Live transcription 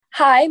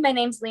Hi, my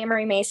name's Leah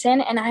Marie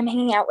Mason, and I'm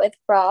hanging out with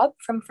Rob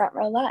from Front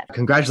Row Live.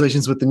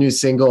 Congratulations with the new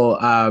single.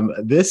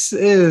 This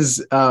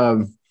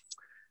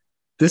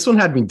one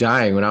had me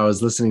dying when I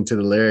was listening to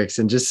the lyrics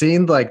and just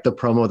seeing like the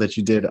promo that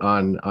you did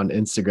on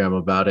Instagram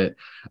about it.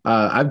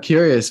 I'm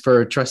curious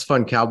for Trust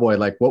Fund Cowboy,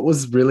 like what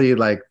was really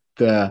like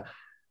the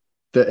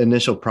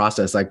initial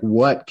process? Like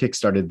what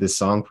kickstarted this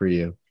song for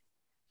you?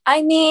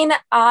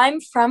 I'm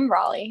from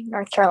Raleigh,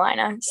 North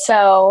Carolina,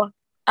 so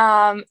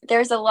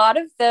there's a lot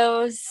of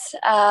those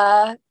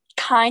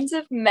kinds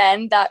of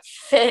men that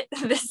fit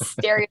this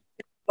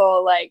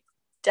stereotypical like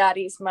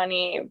daddy's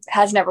money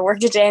has never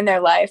worked a day in their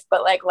life,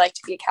 but like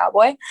to be a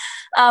cowboy.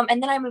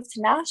 And then I moved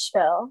to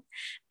Nashville,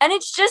 and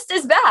it's just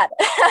as bad.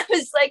 I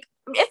was like,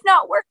 if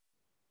not worse.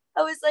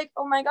 I was like,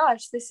 oh my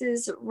gosh, this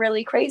is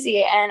really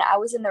crazy. And I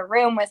was in the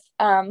room with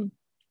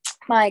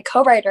my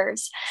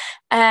co-writers,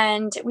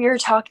 and we were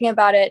talking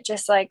about it,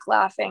 just like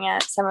laughing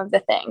at some of the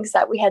things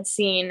that we had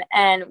seen,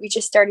 and we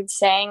just started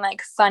saying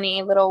like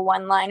funny little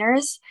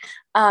one-liners,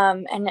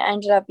 and it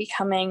ended up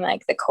becoming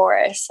like the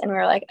chorus, and we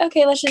were like,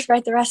 okay, let's just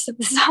write the rest of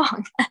the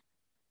song.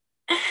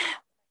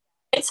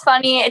 It's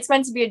funny, it's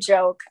meant to be a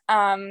joke,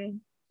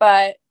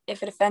 but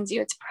if it offends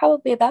you, it's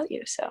probably about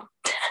you. So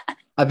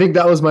I think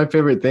that was my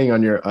favorite thing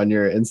on your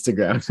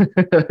Instagram.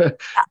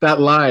 That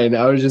line,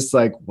 I was just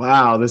like,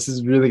 wow, this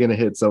is really gonna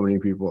hit so many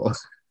people.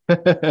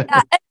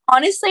 yeah, and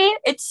honestly,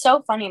 it's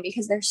so funny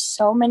because there's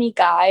so many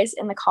guys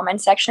in the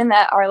comment section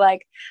that are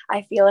like,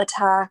 I feel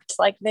attacked,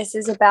 like this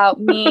is about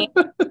me.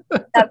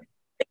 There's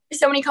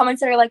so many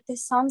comments that are like,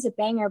 this song's a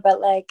banger, but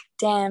like,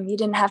 damn, you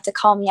didn't have to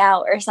call me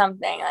out or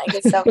something. Like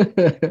it's so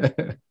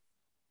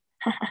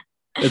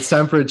It's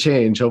time for a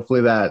change.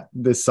 Hopefully that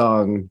this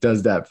song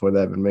does that for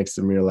them and makes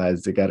them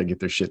realize they got to get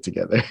their shit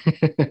together.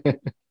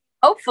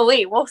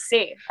 hopefully we'll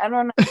see. I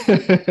don't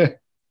know.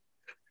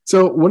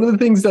 So one of the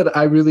things that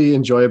I really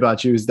enjoy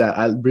about you is that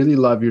I really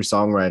love your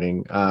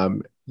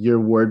songwriting. Your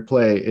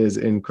wordplay is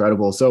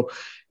incredible. So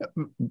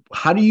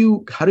how did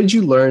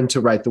you learn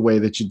to write the way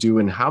that you do,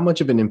 and how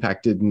much of an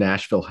impact did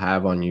Nashville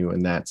have on you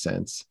in that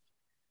sense?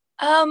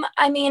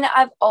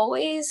 I've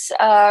always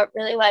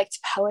really liked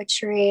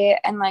poetry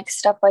and like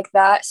stuff like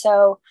that.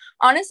 So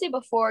honestly,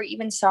 before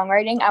even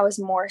songwriting, I was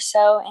more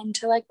so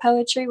into like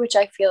poetry, which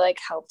I feel like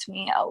helped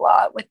me a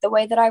lot with the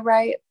way that I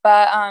write.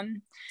 But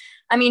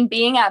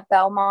being at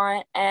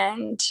Belmont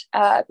and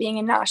being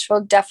in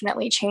Nashville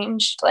definitely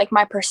changed like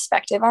my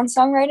perspective on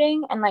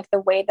songwriting and like the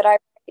way that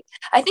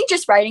I think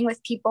just writing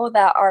with people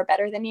that are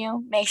better than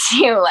you makes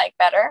you like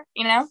better,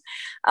 you know?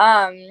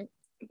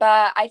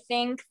 But I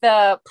think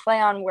the play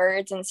on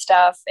words and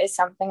stuff is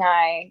something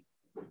I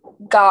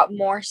got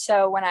more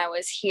so when I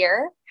was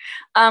here.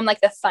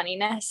 Like the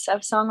funniness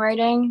of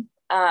songwriting.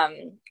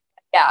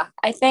 Yeah,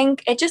 I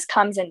think it just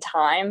comes in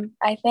time,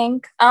 I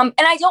think. And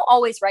I don't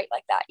always write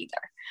like that either.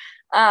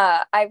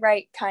 I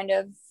write kind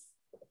of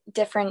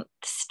different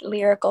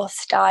lyrical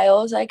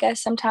styles, I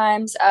guess,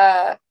 sometimes.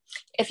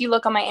 If you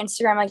look on my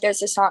Instagram, like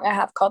there's a song I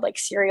have called like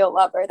Serial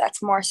Lover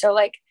that's more so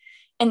like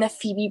in the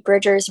Phoebe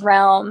Bridgers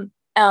realm,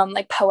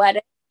 like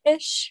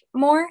poetic-ish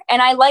more.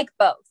 And I like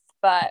both,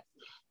 but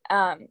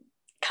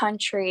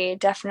country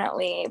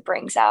definitely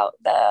brings out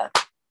the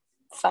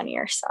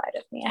funnier side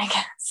of me, I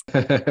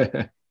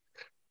guess.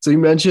 So you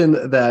mentioned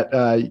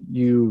that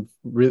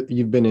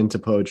you've been into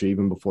poetry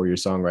even before your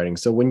songwriting.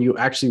 So when you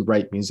actually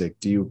write music,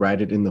 do you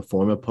write it in the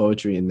form of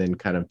poetry and then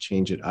kind of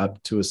change it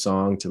up to a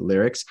song, to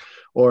lyrics,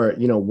 or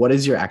what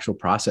is your actual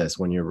process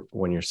when you're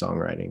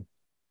songwriting?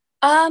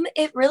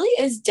 It really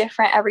is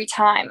different every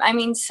time. I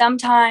mean,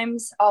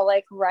 sometimes I'll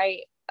like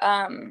write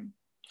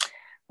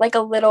like a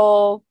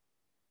little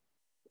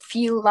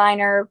few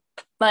liner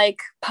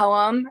like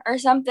poem or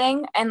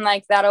something, and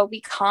like that'll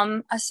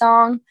become a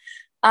song.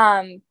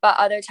 But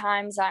other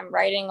times I'm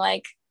writing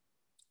like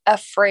a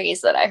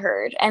phrase that I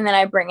heard, and then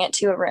I bring it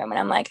to a room and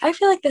I'm like, I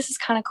feel like this is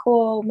kind of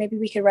cool. Maybe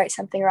we could write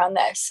something around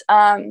this.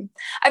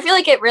 I feel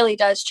like it really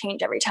does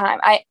change every time.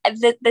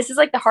 This is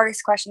like the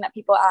hardest question that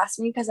people ask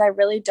me because I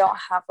really don't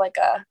have like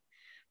a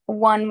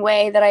one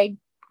way that I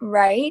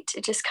write.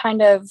 It just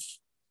kind of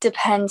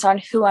depends on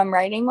who I'm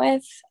writing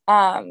with,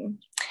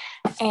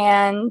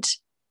 and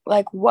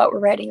like what we're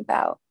writing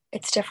about.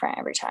 It's different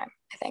every time,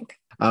 I think.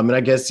 And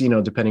I guess,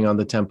 depending on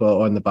the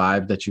tempo and the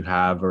vibe that you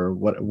have or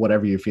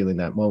whatever you're feeling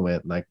that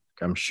moment, like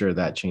I'm sure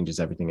that changes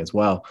everything as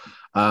well.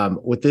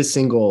 With this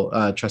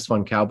single, Trust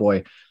Fund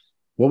Cowboy,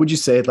 what would you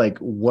say like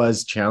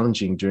was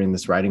challenging during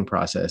this writing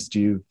process? Do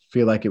you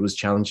feel like it was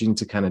challenging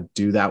to kind of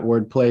do that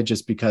wordplay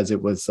just because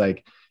it was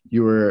like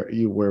you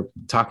were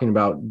talking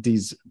about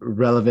these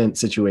relevant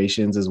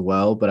situations as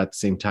well, but at the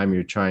same time,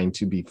 you're trying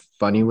to be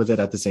funny with it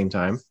at the same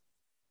time?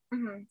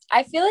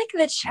 I feel like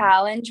the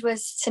challenge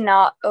was to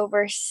not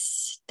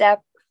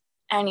overstep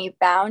any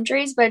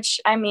boundaries, which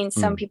I mean,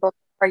 some Mm. people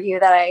argue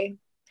that I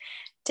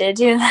did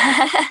do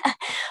that.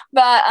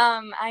 But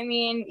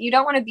you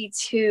don't want to be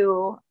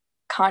too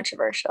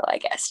controversial, I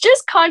guess.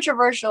 Just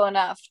controversial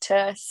enough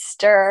to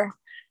stir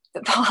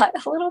the pot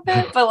a little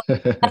bit,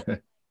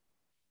 but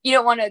you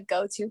don't want to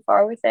go too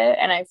far with it.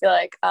 And I feel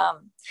like,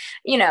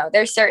 you know,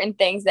 there's certain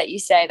things that you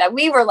say that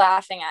we were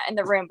laughing at in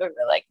the room, but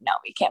we're like, no,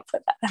 we can't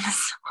put that in the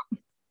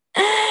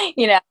song.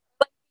 You know,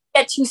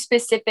 get too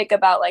specific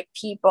about like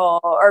people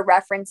or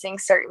referencing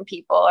certain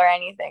people or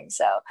anything.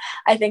 So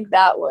I think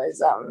that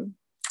was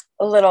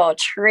a little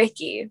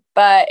tricky,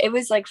 but it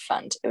was like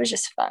fun. It was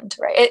just fun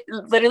to write. It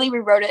literally, we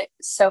wrote it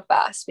so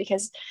fast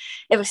because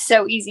it was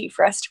so easy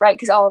for us to write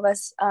because all of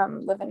us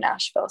live in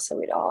Nashville, so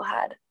we'd all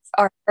had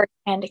our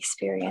first-hand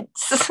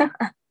experience.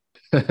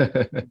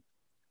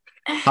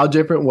 How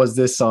different was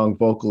this song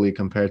vocally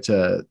compared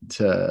to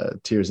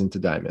Tears into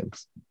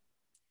Diamonds?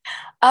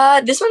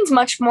 This one's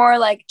much more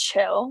like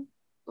chill,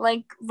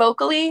 like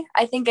vocally.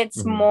 I think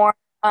it's more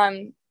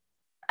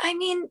I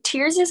mean,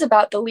 Tears is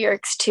about the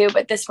lyrics too,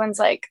 but this one's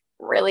like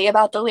really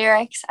about the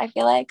lyrics, I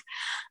feel like.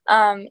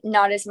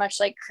 Not as much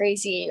like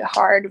crazy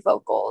hard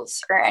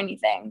vocals or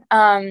anything.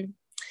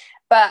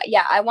 But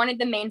yeah, I wanted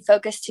the main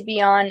focus to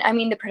be on, I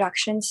mean, the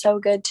production's so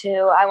good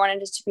too. I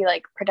wanted it to be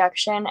like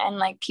production and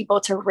like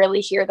people to really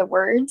hear the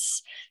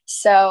words.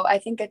 So I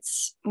think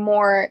it's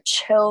more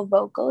chill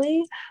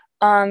vocally,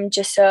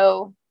 just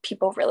so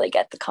people really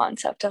get the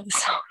concept of the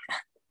song.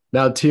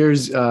 Now,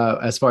 Tears,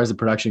 as far as the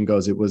production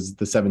goes, it was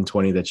the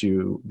 720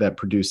 that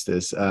produced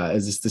this.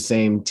 Is this the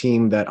same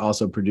team that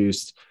also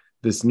produced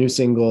this new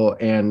single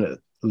and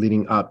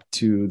leading up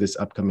to this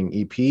upcoming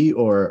EP,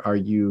 or are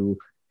you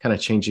kind of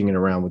changing it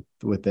around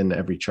within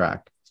every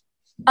track?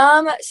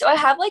 So I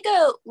have like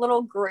a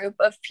little group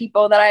of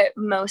people that I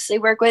mostly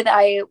work with.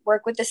 I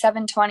work with the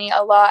 720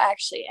 a lot.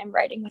 Actually, I'm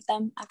writing with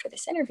them after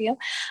this interview.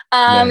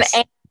 Nice.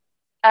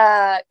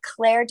 And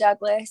Claire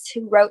Douglas,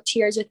 who wrote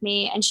Tears with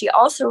me, and she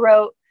also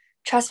wrote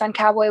Trust Fund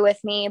Cowboy with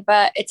me,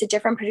 but it's a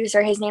different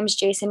producer. His name's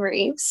Jason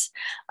Reeves.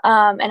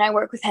 And I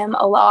work with him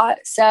a lot.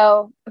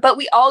 So, but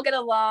we all get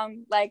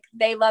along. Like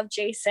they love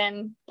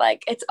Jason.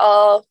 Like it's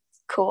all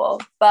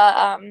cool.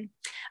 But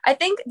I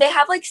think they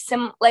have like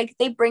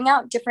they bring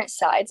out different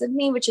sides of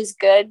me, which is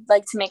good,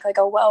 like to make like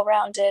a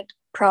well-rounded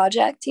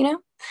project, you know?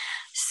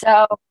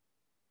 So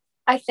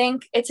I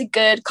think it's a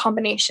good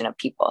combination of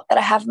people that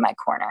I have in my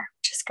corner,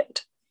 which is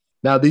good.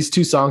 Now, these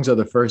two songs are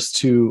the first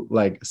two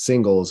like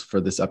singles for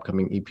this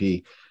upcoming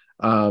EP.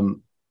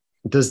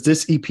 Does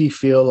this EP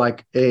feel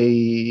like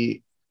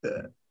a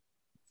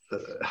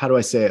how do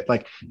I say it?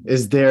 Like,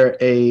 is there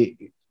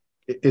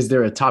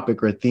a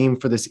topic or a theme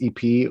for this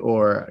EP,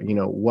 or you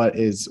know, what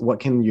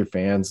can your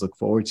fans look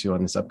forward to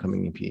on this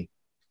upcoming EP?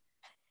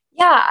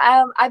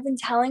 Yeah, I've been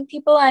telling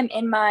people I'm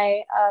in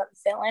my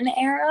villain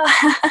era.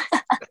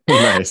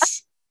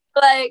 Nice.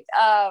 Like,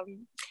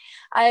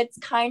 it's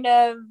kind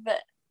of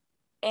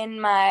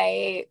in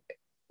my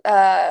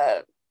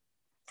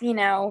you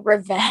know,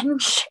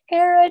 revenge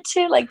era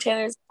too, like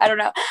Taylor's, I don't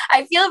know,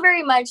 I feel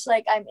very much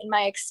like I'm in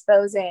my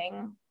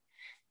exposing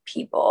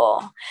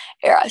people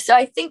era. So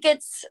I think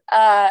it's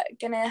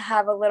gonna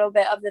have a little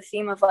bit of the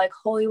theme of like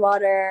holy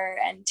water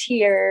and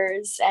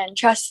tears and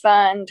trust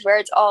fund, where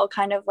it's all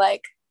kind of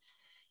like,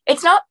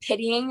 it's not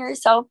pitying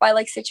yourself by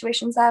like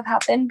situations that have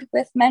happened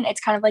with men,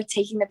 it's kind of like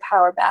taking the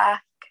power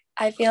back.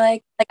 I feel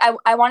like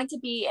I want it to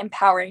be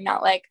empowering,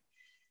 not like,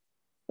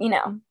 you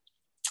know,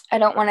 I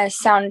don't want to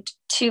sound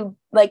too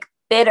like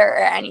bitter or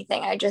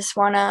anything. I just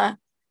want to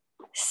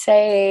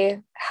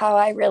say how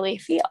I really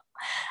feel.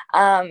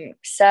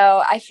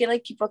 So I feel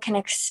like people can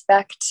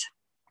expect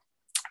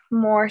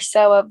more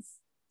so of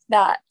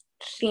that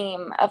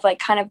theme of like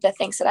kind of the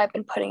things that I've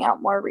been putting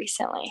out more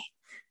recently.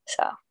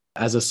 So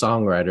as a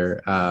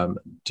songwriter,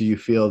 do you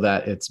feel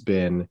that it's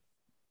been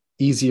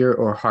easier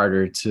or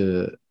harder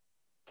to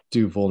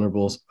do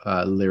vulnerable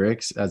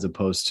lyrics as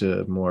opposed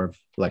to more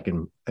like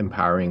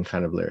empowering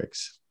kind of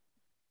lyrics?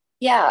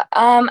 Yeah,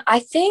 I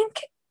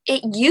think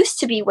it used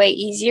to be way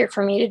easier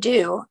for me to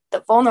do the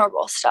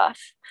vulnerable stuff.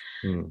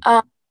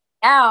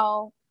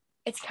 Now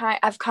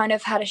I've kind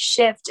of had a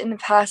shift in the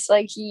past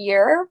like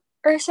year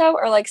or so,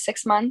 or like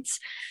 6 months,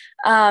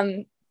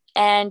 and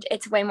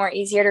it's way more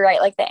easier to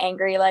write like the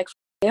angry like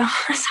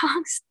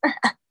songs.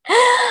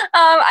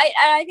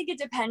 I think it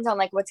depends on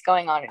like what's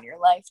going on in your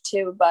life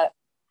too, but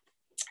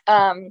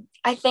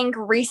I think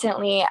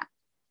recently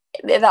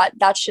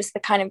that's just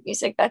the kind of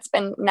music that's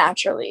been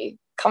naturally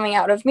coming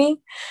out of me.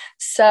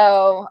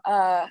 So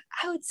I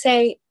would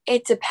say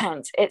it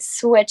depends. It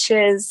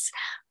switches,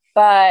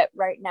 but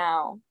right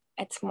now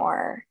it's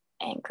more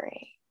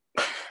angry.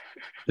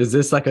 Is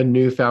this like a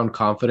newfound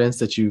confidence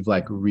that you've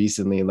like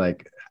recently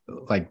like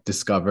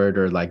discovered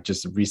or like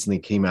just recently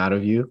came out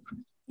of you?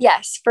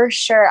 Yes, for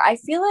sure. I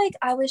feel like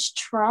I was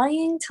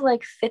trying to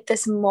like fit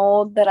this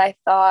mold that I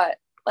thought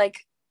like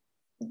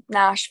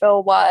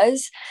Nashville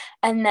was,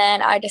 and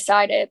then I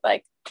decided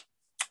like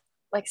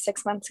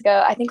 6 months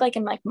ago, I think like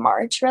in like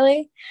March,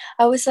 really,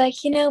 I was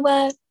like, you know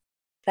what,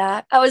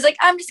 that I was like,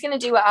 I'm just gonna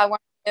do what I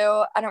want to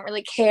do. I don't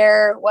really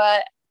care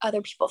what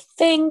other people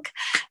think,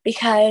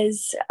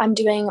 because I'm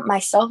doing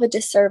myself a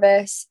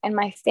disservice and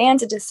my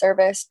fans a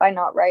disservice by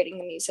not writing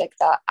the music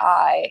that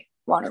I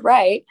want to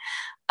write.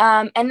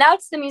 And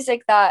that's the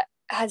music that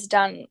has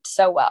done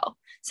so well.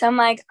 So I'm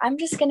like, I'm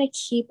just going to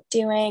keep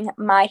doing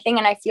my thing.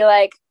 And I feel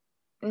like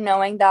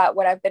knowing that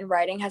what I've been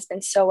writing has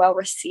been so well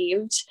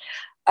received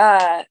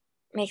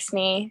makes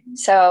me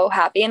so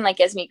happy and like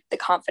gives me the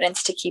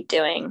confidence to keep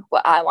doing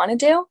what I want to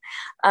do.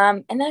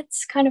 And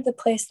that's kind of the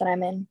place that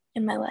I'm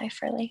in my life,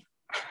 really.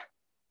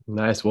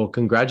 Nice. Well,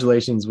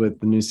 congratulations with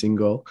the new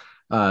single,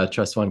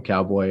 Trust Fund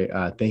Cowboy.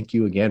 Thank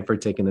you again for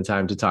taking the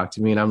time to talk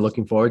to me. And I'm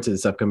looking forward to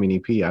this upcoming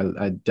EP.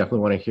 I definitely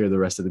want to hear the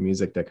rest of the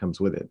music that comes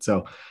with it.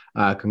 So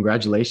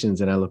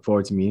congratulations. And I look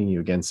forward to meeting you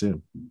again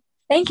soon.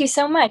 Thank you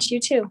so much. You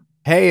too.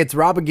 Hey, it's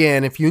Rob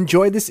again. If you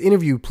enjoyed this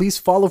interview, please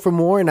follow for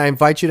more, and I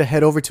invite you to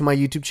head over to my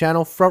YouTube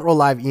channel, Front Row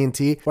Live ENT,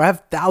 where I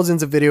have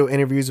thousands of video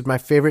interviews with my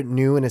favorite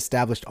new and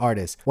established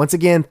artists. Once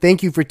again,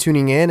 thank you for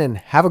tuning in, and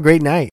have a great night.